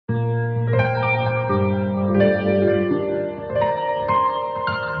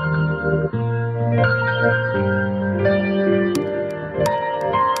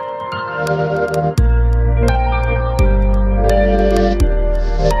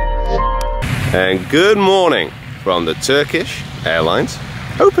And good morning from the Turkish Airlines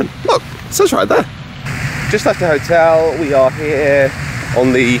Open. Look, it says right there. Just left the hotel. We are here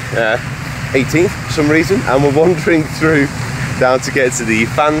on the 18th for some reason, and we're wandering through down to get to the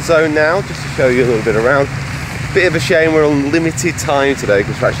fan zone now, just to show you a little bit around. Bit of a shame we're on limited time today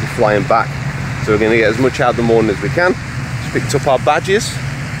because we're actually flying back, so we're going to get as much out of the morning as we can. Just picked up our badges,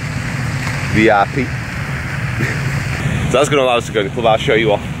 VIP. So that's going to allow us to go in the club. I'll show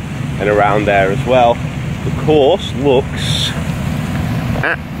you off and around there as well. The course looks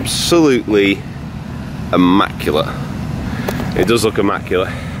absolutely immaculate. It does look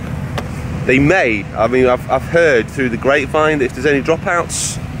immaculate. They may, I mean, I've heard through the grapevine that if there's any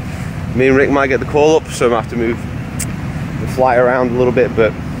dropouts, me and Rick might get the call up, so I might have to move the flight around a little bit,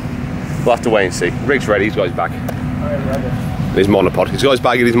 but we'll have to wait and see. Rick's ready, he's got his bag. His monopod. He's got his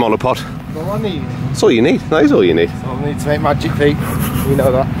bag in his monopod. That's all I need. That's all you need. That is all you need. That's all I need to make magic feet. You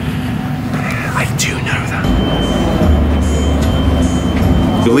know that. I do know that.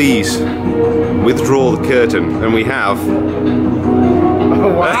 Please withdraw the curtain, and we have.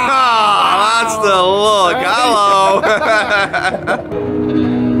 Oh, wow. That's the look. Hello.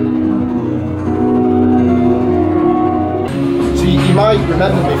 So you might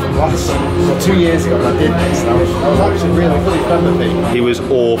remember me from last 2 years ago when I did this. I was actually really good. You remember me? He was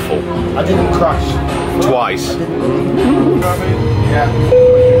awful. I didn't crash. Twice. Yeah.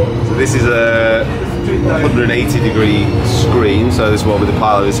 So this is a 180-degree screen, so this is what the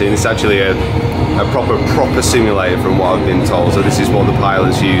pilot is seeing. It's actually a proper simulator from what I've been told, so this is what the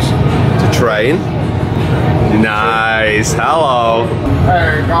pilots use to train. Nice, hello.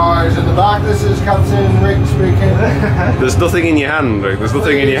 Hey guys, at the back, this is Captain Rick speaking. There's nothing in your hand, Rick, there's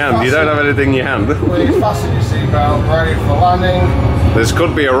nothing in your hand. You don't have anything in your hand. Please fasten your seatbelt, ready for landing. This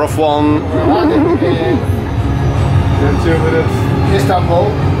could be a rough one. We're landing in 2 minutes. Istanbul.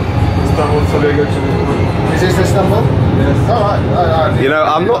 Is this Istanbul? Yes. Alright. You know,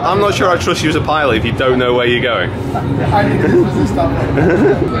 I'm not sure I trust you as a pilot if you don't know where you're going. I knew this was Istanbul.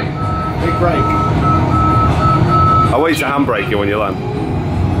 Big break. I want you to handbrake you when you land.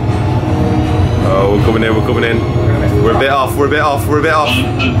 Oh, we're coming in, we're coming in. We're a bit off, we're a bit off, we're a bit off.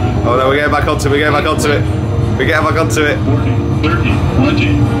 Oh no, we're getting back onto it, we're getting back onto it. We're getting back onto it. 30, 20,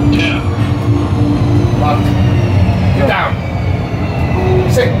 10. Land. Down.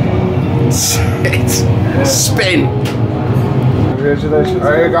 Sit. Spin. Congratulations.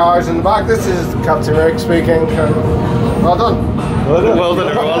 Hey guys, in the back, this is Captain Rick speaking. Well done. Well done,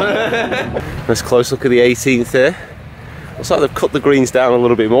 everyone. Let's close look at the 18th here. Looks like they've cut the greens down a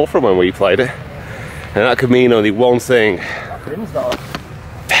little bit more from when we played it. And that could mean only one thing.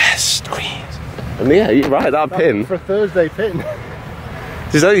 Best greens. And yeah, you're right, that pin. For a Thursday pin.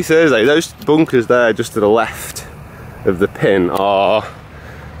 It's only Thursday. Those bunkers there just to the left of the pin are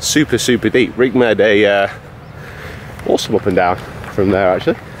super deep. Rick made a awesome up and down from there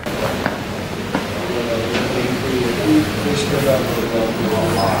actually.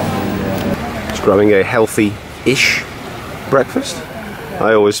 Just grabbing a healthy-ish breakfast.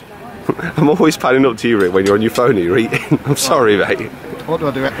 I'm always panning up to you, Rick, when you're on your phone and you're eating. I'm sorry, mate. What do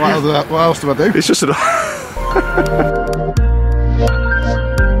I do? What else do I do? It's just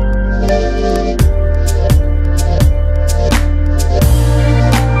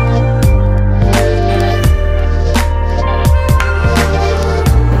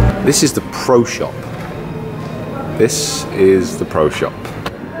This is the pro shop. This is the pro shop,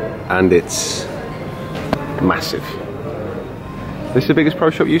 and it's massive. This is the biggest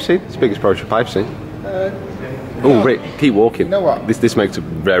pro shop you've seen? It's the biggest pro shop I've seen. Oh, Rick, keep walking. You know what? This makes a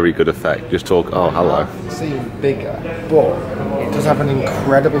very good effect. Just talk. Oh, hello. I've seen bigger, but it does have an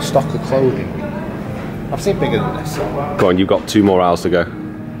incredible stock of clothing. I've seen bigger than this. Go on, you've got 2 more hours to go.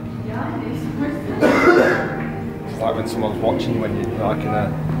 It's like when someone's watching you when you're like in a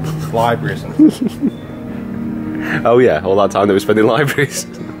library or something. Oh yeah, all that time they were spending in libraries.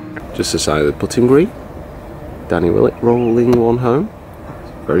 Just decided the putting green. Danny Willett rolling one home.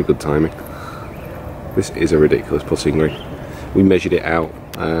 Very good timing. This is a ridiculous putting green. We measured it out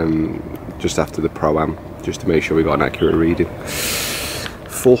just after the Pro-Am, just to make sure we got an accurate reading.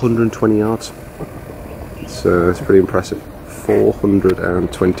 420 yards. It's pretty impressive.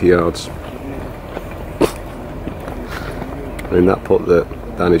 420 yards. In that putt that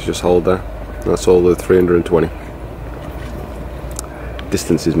Danny's just holed there, that's all the 320.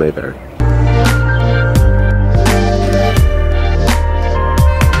 Distances may vary.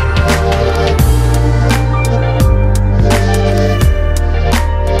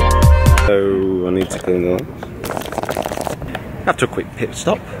 So I need to clean the lights. After a quick pit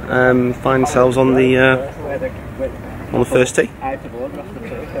stop, find ourselves on the on the first tee.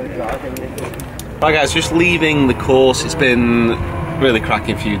 Right guys, just leaving the course. It's been really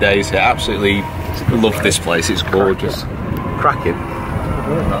cracking few days here. Absolutely love this place, it's gorgeous. Cracking.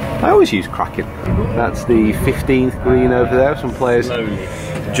 I always use cracking. That's the 15th green over there. Some players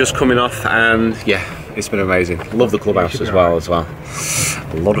just coming off, and yeah, it's been amazing. Love the clubhouse as well.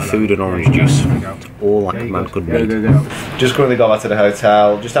 A lot of food and orange juice. All like a man could need. Just currently got back to the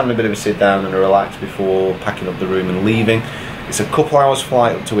hotel, just having a bit of a sit down and a relax before packing up the room and leaving. It's a couple hours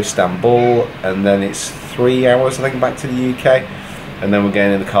flight up to Istanbul, and then it's 3 hours I think back to the UK, and then we're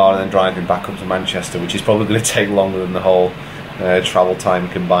getting in the car and then driving back up to Manchester, which is probably going to take longer than the whole travel time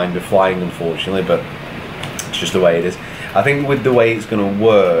combined with flying, unfortunately, but it's just the way it is. I think with the way it's going to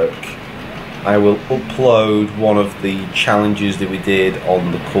work, I will upload one of the challenges that we did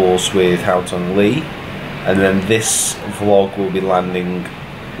on the course with Houghton Lee, and then this vlog will be landing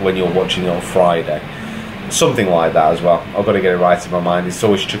when you're watching it on Friday. Something like that as well. I've got to get it right in my mind. It's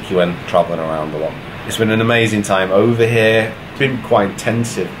always tricky when travelling around a lot. It's been an amazing time over here. It's been quite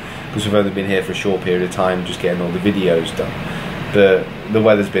intensive because we've only been here for a short period of time just getting all the videos done. But the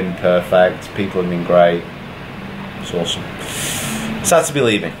weather's been perfect, people have been great. It's awesome. Sad to be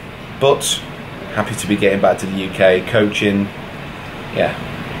leaving, but happy to be getting back to the UK, coaching. Yeah,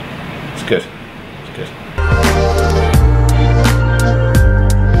 it's good. It's good.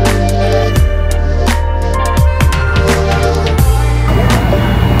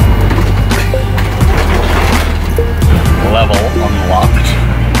 Level unlocked.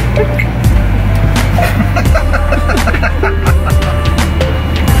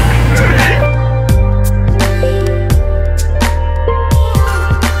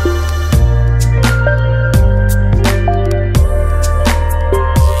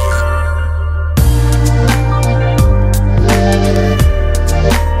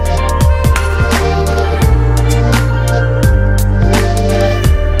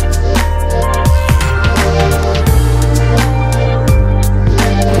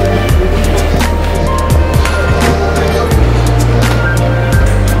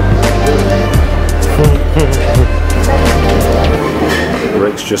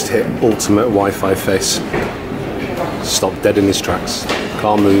 Just hit ultimate Wi-Fi face. Stopped dead in his tracks.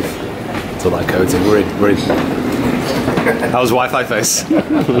 Can't move until that coating. We're in. That was Wi-Fi face.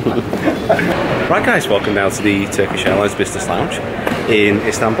 Right guys, welcome down to the Turkish Airlines Business Lounge in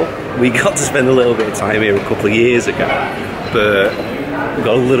Istanbul. We got to spend a little bit of time here a couple of years ago, but we've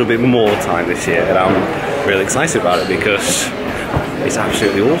got a little bit more time this year, and I'm really excited about it because it's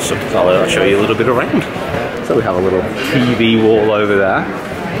absolutely awesome. So I'll show you a little bit around. So we have a little TV wall over there.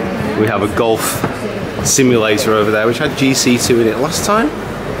 We have a golf simulator over there, which had GC2 in it last time.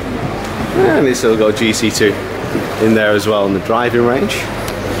 And it's still got GC2 in there as well on the driving range.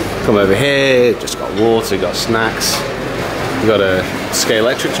 Come over here, just got water, got snacks. We've got a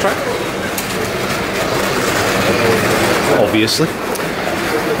Scalextrics track. Obviously.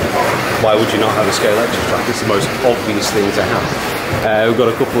 Why would you not have a Scalextrics track? It's the most obvious thing to have. We've got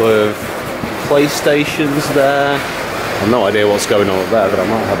a couple of PlayStations there. I've no idea what's going on up there, but I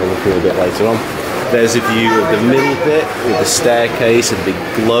might have a look a little bit later on. There's a view of the middle bit with the staircase and the big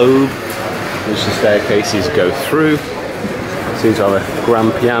globe, which the staircases go through. Seems to have a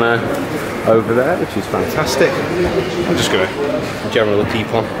grand piano over there, which is fantastic. I'm just going to generally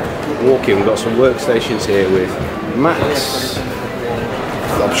keep on walking. We've got some workstations here with mats.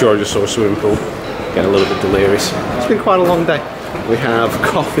 I'm sure I just saw a swimming pool. Getting a little bit delirious. It's been quite a long day. We have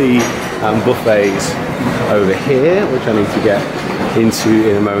coffee and buffets over here, which I need to get into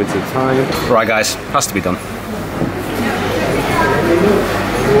in a moment of time. Right guys, has to be done.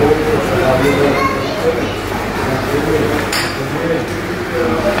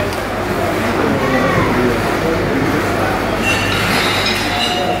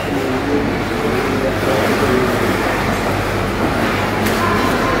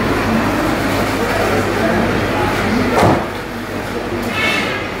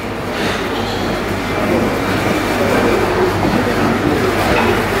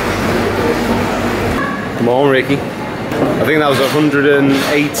 Come on, Ricky. I think that was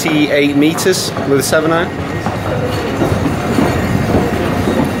 188 meters with a 7-iron.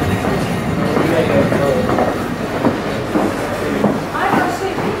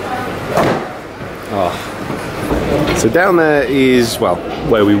 Oh. So down there is, well,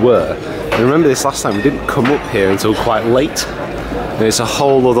 where we were. And remember this last time, we didn't come up here until quite late. And it's a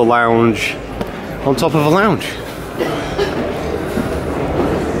whole other lounge on top of a lounge.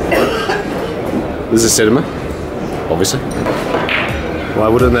 There's a cinema, obviously. Why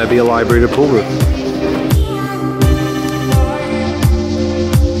wouldn't there be a library and a pool room?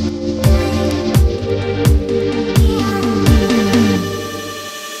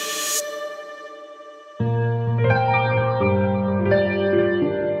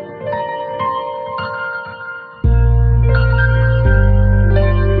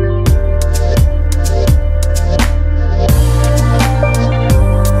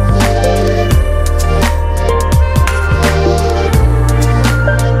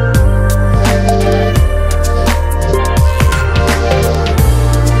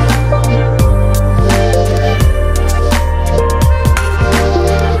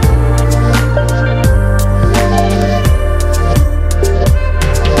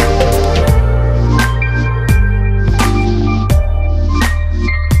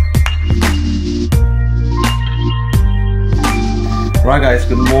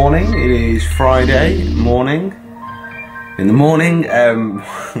 morning. It is Friday morning. In the morning,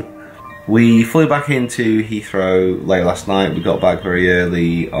 we flew back into Heathrow late last night. We got back very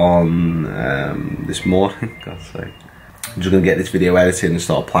early on this morning. God's sake. I'm just going to get this video edited and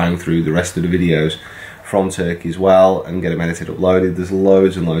start plowing through the rest of the videos from Turkey as well and get them edited, uploaded. There's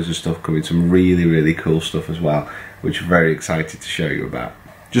loads and loads of stuff coming, some really cool stuff as well, which I'm very excited to show you about.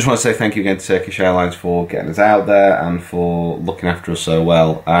 Just want to say thank you again to Turkish Airlines for getting us out there and for looking after us so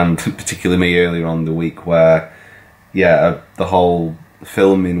well, and particularly me earlier on in the week where, yeah, the whole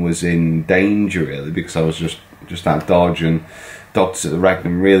filming was in danger really because I was just at Dodge, and doctors at the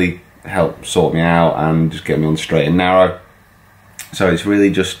Regnum really helped sort me out and just get me on the straight and narrow. So it's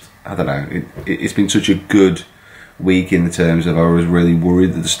really just, I don't know, it's been such a good week in the terms of I was really worried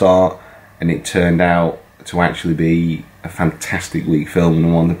at the start, and it turned out to actually be a fantastic week filming,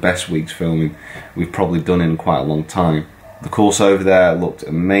 and one of the best weeks filming we've probably done in quite a long time. The course over there looked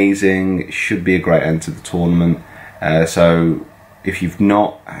amazing. It should be a great end to the tournament. So if you've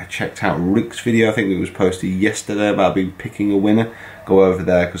not checked out Rick's video, I think it was posted yesterday about me picking a winner, go over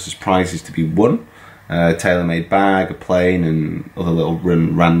there because there's prizes to be won. Tailor-made bag, a plane, and other little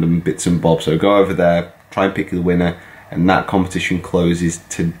random bits and bobs. So go over there, try and pick the winner, and that competition closes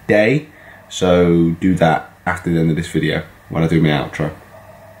today. So do that after the end of this video when I do my outro.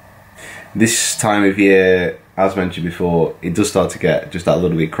 This time of year, as mentioned before, it does start to get just that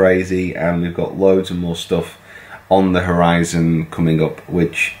little bit crazy, and we've got loads and more stuff on the horizon coming up,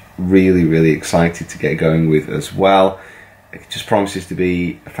 which really excited to get going with as well. It just promises to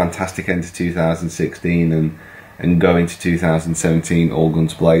be a fantastic end to 2016 and go into 2017 all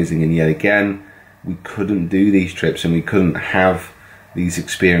guns blazing, and yet again we couldn't do these trips and we couldn't have these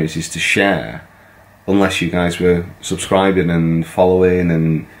experiences to share unless you guys were subscribing and following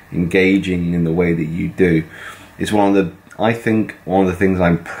and engaging in the way that you do. It's I think one of the things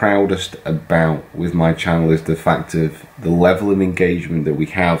I'm proudest about with my channel is the fact of the level of engagement that we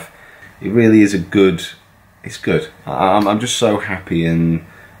have. It really is it's good. I'm just so happy and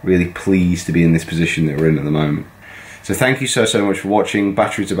really pleased to be in this position that we're in at the moment. So thank you so much for watching.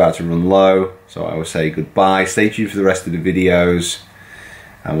 Battery's about to run low, so I will say goodbye. Stay tuned for the rest of the videos,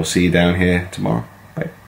 and we'll see you down here tomorrow.